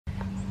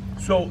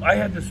So I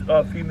had this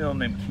female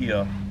named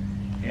Kia,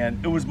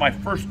 and it was my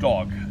first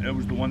dog. It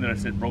was the one that I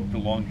said broke the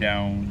lung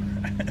down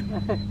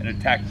and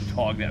attacked the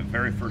dog that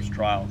very first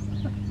trial.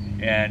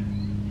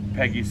 And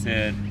Peggy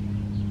said,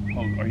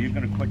 "Oh, are you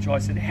going to quit, Joe?" I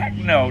said, "Heck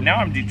no, now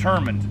I'm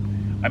determined."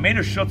 I made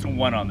a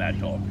Schutz-1 on that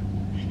dog.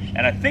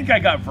 And I think I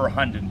got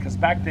Verhunden, because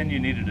back then you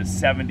needed a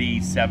 70,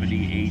 70,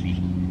 80.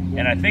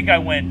 And I think I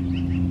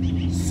went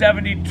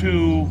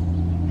 72,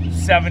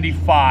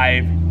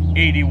 75,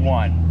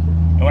 81.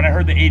 And when I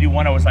heard the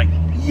 81, I was like,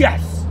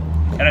 yes!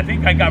 And I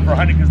think I got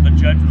Verhunden because the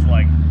judge was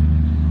like,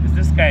 is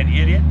this guy an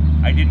idiot?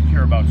 I didn't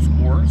care about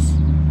scores.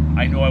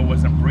 I know I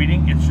wasn't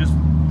breeding. It's just,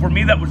 for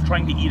me, that was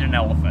trying to eat an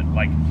elephant.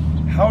 Like,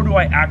 how do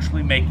I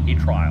actually make a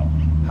trial?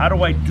 How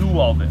do I do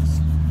all this?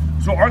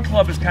 So our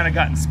club has kind of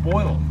gotten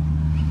spoiled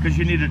because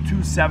you need a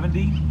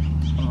 270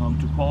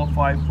 to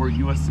qualify for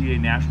USCA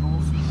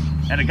Nationals.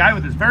 And a guy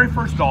with his very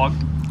first dog,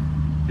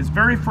 his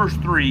very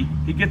first 3,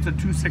 he gets a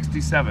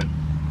 267.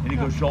 And he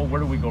goes, "Joel,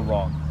 where do we go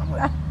wrong?" I'm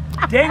like,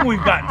 dang,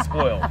 we've gotten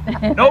spoiled.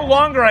 No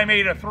longer I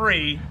made a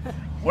 3.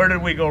 Where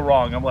did we go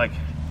wrong? I'm like,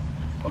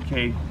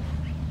 okay,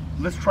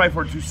 let's try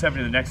for a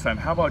 270 the next time.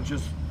 How about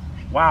just,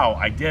 wow,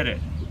 I did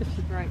it.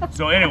 Right.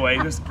 So anyway,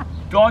 this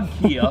dog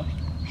Kia,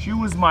 she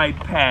was my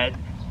pet,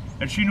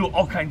 and she knew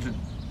all kinds of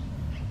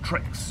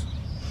tricks.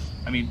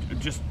 I mean,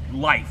 just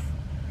life.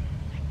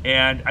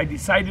 And I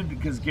decided,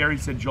 because Gary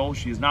said, "Joel,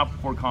 she is not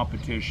for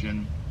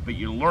competition, but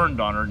you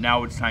learned on her.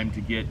 Now it's time to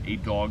get a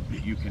dog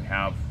that you can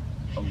have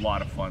a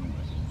lot of fun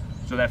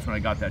with." So that's when I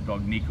got that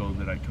dog Nico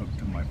that I took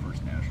to my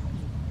first nationals.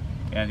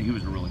 And he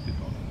was a really good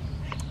dog.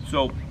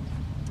 So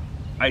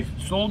I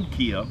sold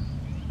Kia,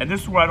 and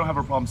this is where I don't have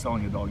a problem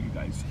selling a dog, you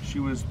guys. She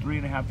was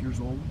 3.5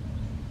 years old,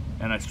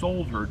 and I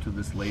sold her to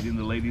this lady,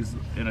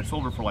 and I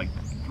sold her for like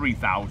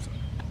 $3,000,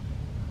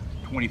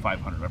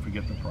 $2,500, I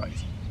forget the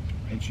price.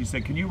 And she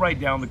said, "Can you write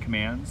down the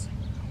commands?"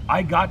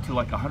 I got to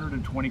like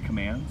 120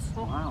 commands.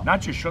 Oh, wow.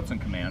 Not just Schutzen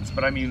commands,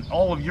 but I mean,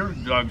 all of your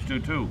dogs do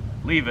too.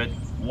 Leave it,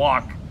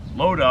 walk,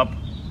 load up,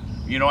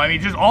 you know, I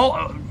mean, just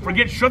all,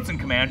 forget Schutzen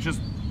commands, just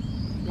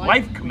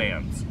life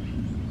commands.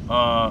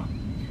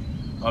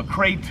 A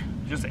crate,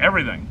 just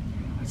everything.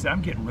 I said,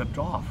 I'm getting ripped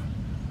off.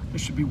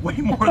 This should be way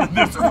more than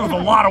this. This was a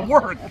lot of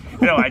work.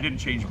 You know, I didn't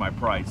change my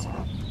price.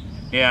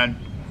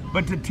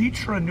 But to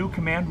teach her a new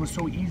command was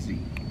so easy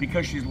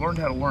because she's learned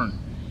how to learn.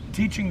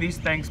 Teaching these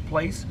things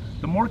place,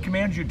 the more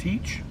commands you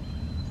teach,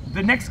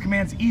 the next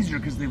command's easier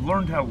because they've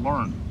learned how to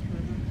learn.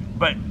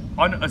 But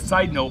on a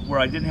side note, where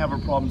I didn't have a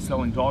problem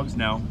selling dogs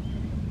now,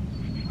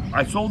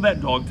 I sold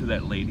that dog to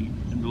that lady,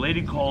 and the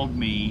lady called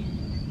me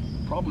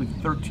probably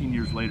 13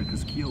 years later,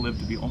 because Kia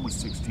lived to be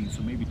almost 16,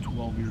 so maybe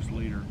 12 years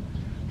later.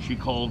 She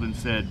called and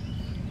said,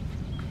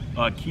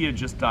 "Kia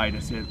just died." I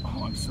said,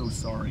 "Oh, I'm so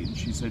sorry." And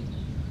she said,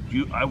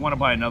 I want to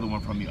buy another one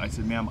from you. I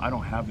said, "Ma'am, I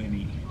don't have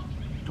any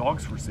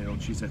dogs for sale."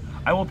 And she said,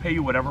 "I will pay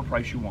you whatever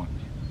price you want.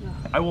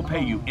 I will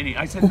pay you any."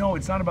 I said, "No,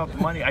 it's not about the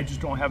money. I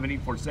just don't have any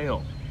for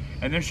sale."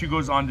 And then she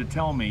goes on to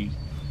tell me,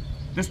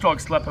 "This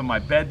dog slept in my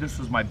bed. This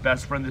was my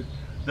best friend."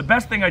 The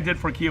best thing I did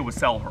for Kia was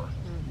sell her.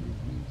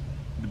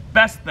 The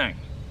best thing.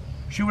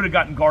 She would have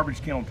gotten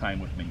garbage kennel time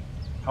with me.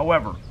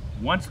 However,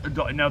 once a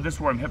dog, now this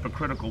is where I'm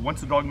hypocritical,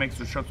 once a dog makes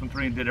a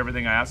Schutzen-3 and did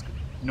everything I asked,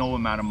 no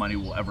amount of money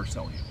will ever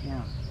sell you.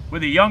 Yeah.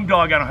 With a young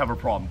dog, I don't have a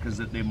problem because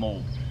they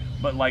mold.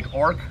 But like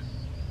Ark,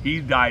 he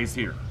dies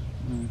here.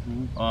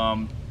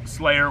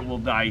 Slayer will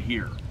die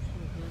here.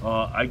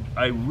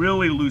 I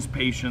really lose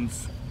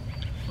patience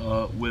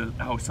with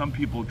how some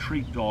people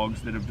treat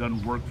dogs that have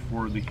done work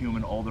for the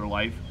human all their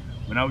life.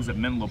 When I was at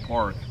Menlo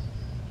Park,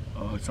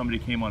 somebody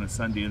came on a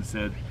Sunday and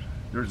said,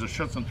 "There's a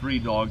Schutzen-3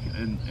 dog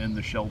in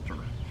the shelter."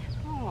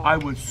 Oh. I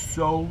was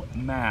so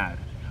mad.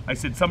 I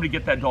said, "Somebody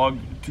get that dog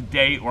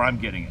today or I'm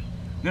getting it."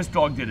 This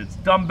dog did its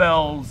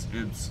dumbbells,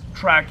 its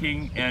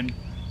tracking, and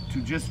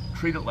to just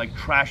treat it like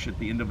trash at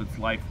the end of its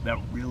life, that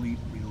really,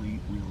 really,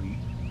 really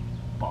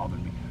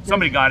bothered me.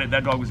 Somebody got it.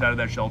 That dog was out of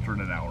that shelter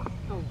in an hour.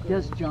 Oh,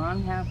 does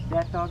John have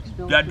that dog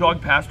still? That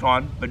dog passed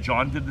on, but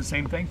John did the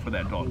same thing for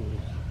that dog.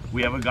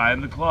 We have a guy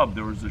in the club.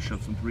 There was a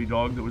Schutzen-3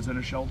 dog that was in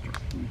a shelter.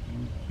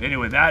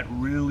 Anyway, that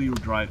really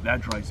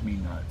drives me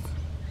nuts.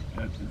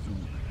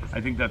 I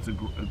think that's a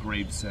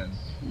grave sin.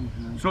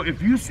 So if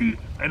you see,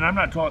 and I'm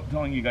not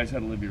telling you guys how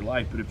to live your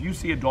life, but if you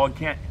see a dog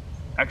can't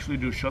actually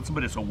do Schutzen,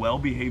 but it's a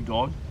well-behaved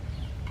dog,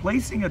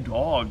 placing a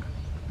dog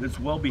that's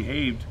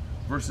well-behaved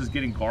versus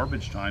getting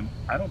garbage time,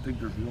 I don't think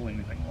there's really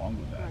anything wrong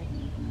with that.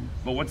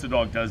 But once a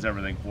dog does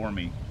everything for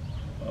me,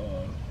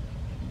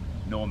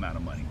 no amount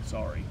of money,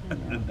 sorry.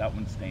 That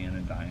one's staying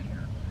and dying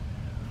here.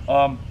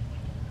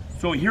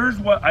 So here's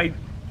what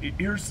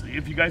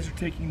if you guys are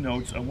taking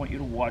notes, I want you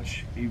to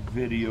watch a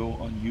video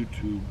on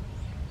YouTube.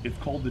 It's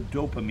called the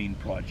Dopamine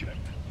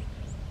Project.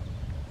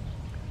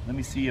 Let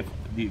me see if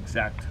the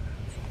exact...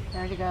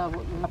 There you go.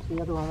 What's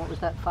the other one? What was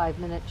that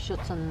 5-minute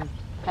Schutzen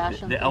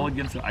passion? The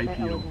Elegance of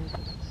IPO.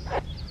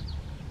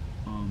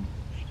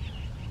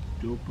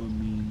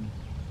 Dopamine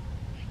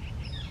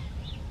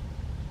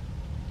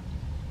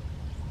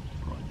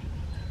Project.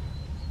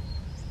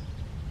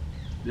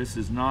 This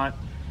is not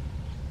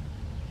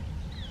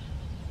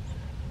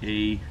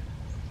a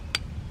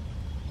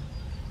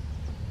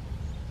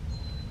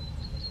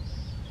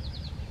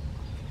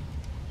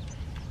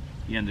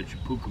and the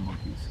Chapuca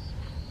monkeys.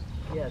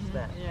 Yes,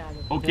 that. Yeah.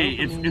 Okay,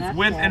 it's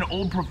with an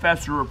old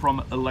professor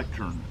from a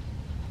lectern.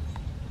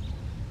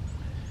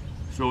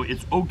 So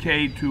it's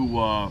okay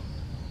to,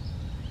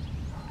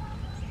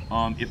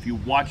 if you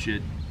watch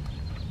it,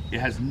 it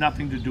has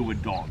nothing to do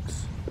with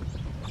dogs.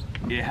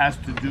 It has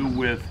to do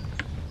with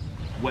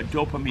what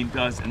dopamine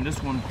does, and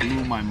this one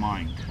blew my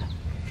mind.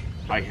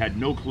 I had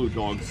no clue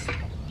dogs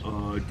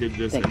did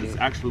this, and it's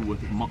actually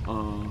with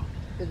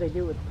Did they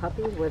do it with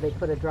puppies, where they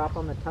put a drop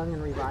on the tongue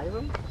and revive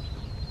them?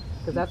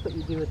 Because that's what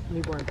you do with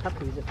newborn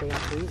puppies if they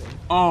aren't breathing.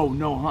 Oh,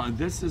 no, huh?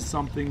 This is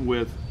something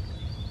with,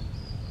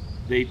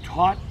 they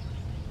taught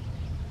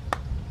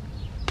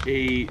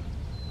I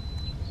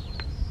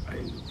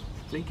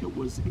think it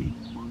was a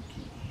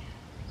monkey.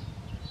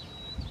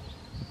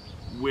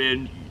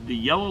 When the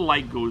yellow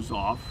light goes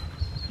off,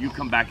 you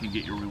come back and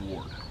get your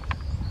reward.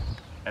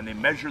 And they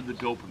measure the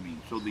dopamine.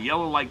 So the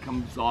yellow light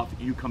comes off,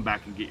 you come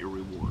back and get your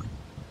reward.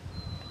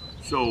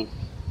 So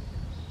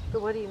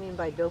what do you mean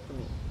by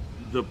dopamine?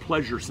 the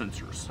pleasure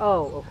sensors.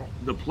 Oh, okay.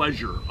 The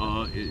pleasure.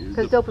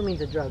 Because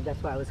dopamine's a drug,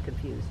 that's why I was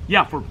confused.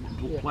 Yeah, for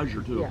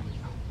pleasure too. Yeah.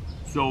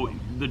 So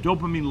the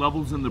dopamine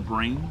levels in the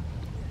brain,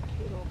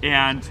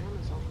 and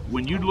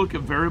when you look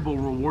at variable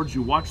rewards,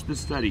 you watch the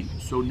study.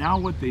 So now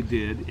what they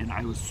did, and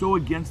I was so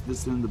against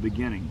this in the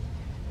beginning,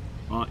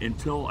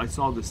 until I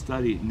saw the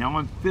study. Now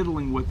I'm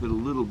fiddling with it a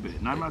little bit,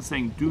 and I'm not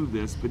saying do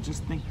this, but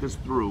just think this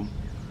through.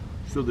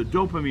 So the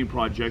dopamine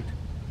project,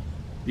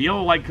 the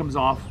yellow light comes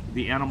off,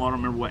 the animal, I don't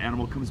remember what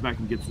animal, comes back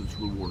and gets its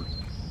reward.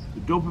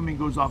 The dopamine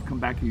goes off, come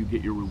back and you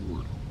get your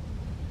reward.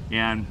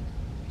 And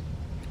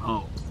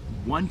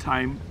one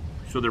time,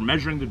 so they're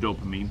measuring the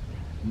dopamine.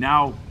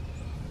 Now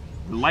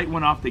the light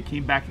went off, they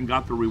came back and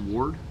got the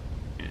reward,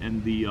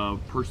 and the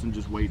person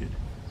just waited.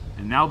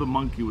 And now the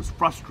monkey was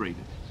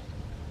frustrated,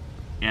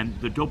 and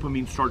the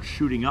dopamine starts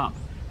shooting up.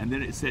 And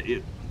then it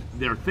said,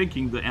 they're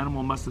thinking the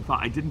animal must have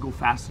thought, I didn't go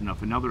fast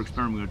enough, and now they're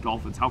experimenting with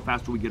dolphins. How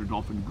fast do we get a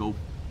dolphin to go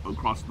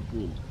across the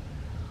pool?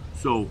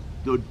 So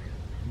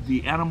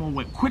the animal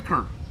went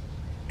quicker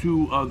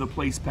to the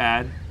place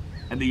pad,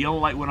 and the yellow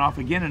light went off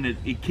again, and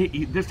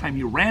this time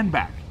he ran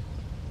back,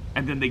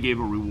 and then they gave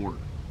a reward.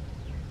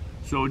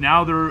 So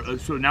now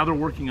they're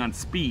working on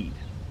speed,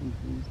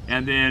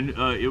 and then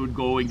it would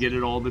go and get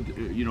it all the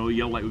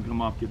yellow light would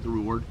come off, get the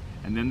reward,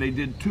 and then they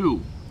did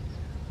two.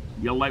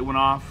 Yellow light went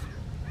off,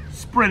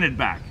 sprinted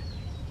back,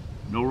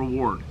 no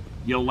reward.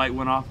 Yellow light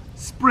went off,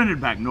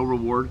 sprinted back, no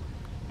reward.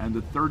 And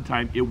the third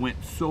time it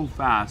went so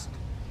fast,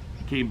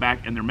 it came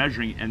back, and they're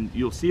measuring, and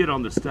you'll see it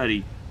on the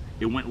study,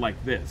 it went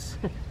like this.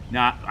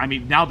 Now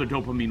the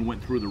dopamine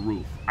went through the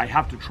roof. I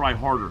have to try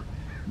harder.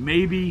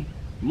 Maybe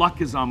luck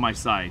is on my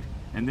side.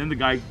 And then the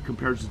guy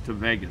compares it to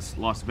Vegas,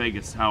 Las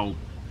Vegas,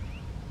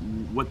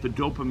 what the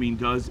dopamine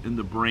does in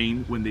the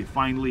brain when they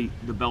finally,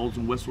 the bells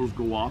and whistles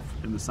go off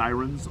and the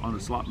sirens on a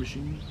slot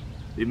machine.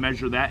 They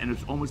measure that, and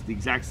it's almost the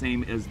exact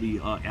same as the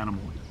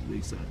animal,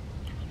 they said.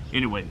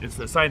 Anyway, it's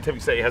a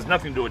scientific study. It has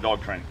nothing to do with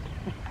dog training.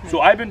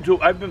 So I've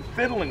been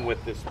fiddling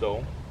with this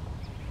though,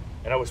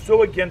 and I was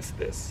so against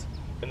this.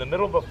 In the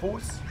middle of a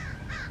foos,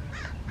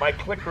 my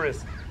clicker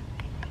is,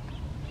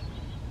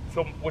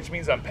 so which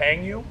means I'm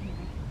paying you.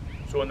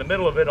 So in the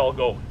middle of it, I'll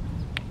go,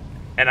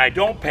 and I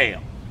don't pay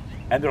them.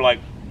 And they're like,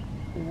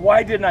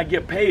 why didn't I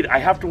get paid? I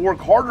have to work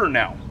harder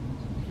now.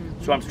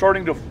 So I'm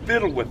starting to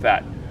fiddle with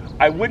that.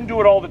 I wouldn't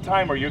do it all the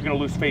time, or you're going to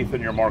lose faith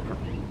in your marker.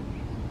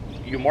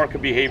 You mark a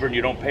behavior and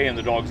you don't pay, and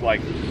the dog's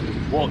like,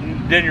 well,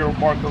 then your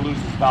marker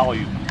loses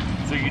value.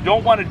 So you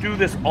don't want to do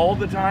this all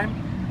the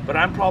time, but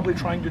I'm probably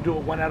trying to do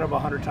it 1 out of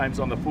 100 times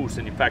on the foos.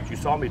 And in fact, you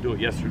saw me do it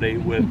yesterday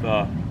with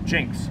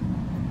Jinx.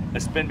 A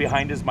spin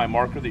behind is my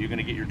marker that you're going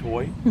to get your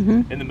toy.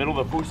 In the middle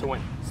of the foos, I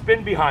went,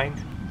 spin behind.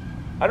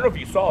 I don't know if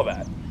you saw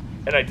that.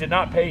 And I did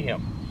not pay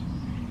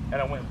him. And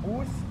I went,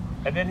 foos,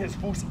 and then his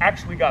foos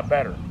actually got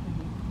better.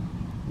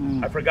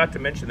 I forgot to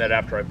mention that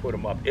after I put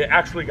him up. It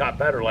actually got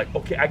better. Like,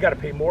 okay, I got to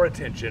pay more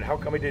attention. How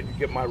come I didn't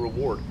get my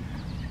reward?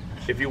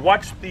 If you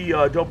watch the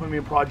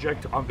dopamine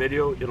project on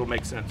video, it'll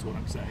make sense what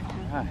I'm saying.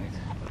 Right.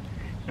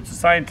 It's a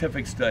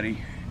scientific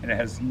study, and it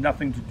has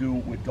nothing to do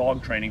with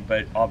dog training,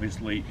 but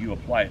obviously you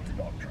apply it to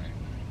dog training.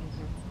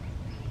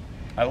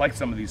 I like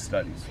some of these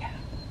studies.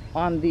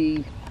 On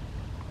the,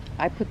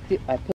 I put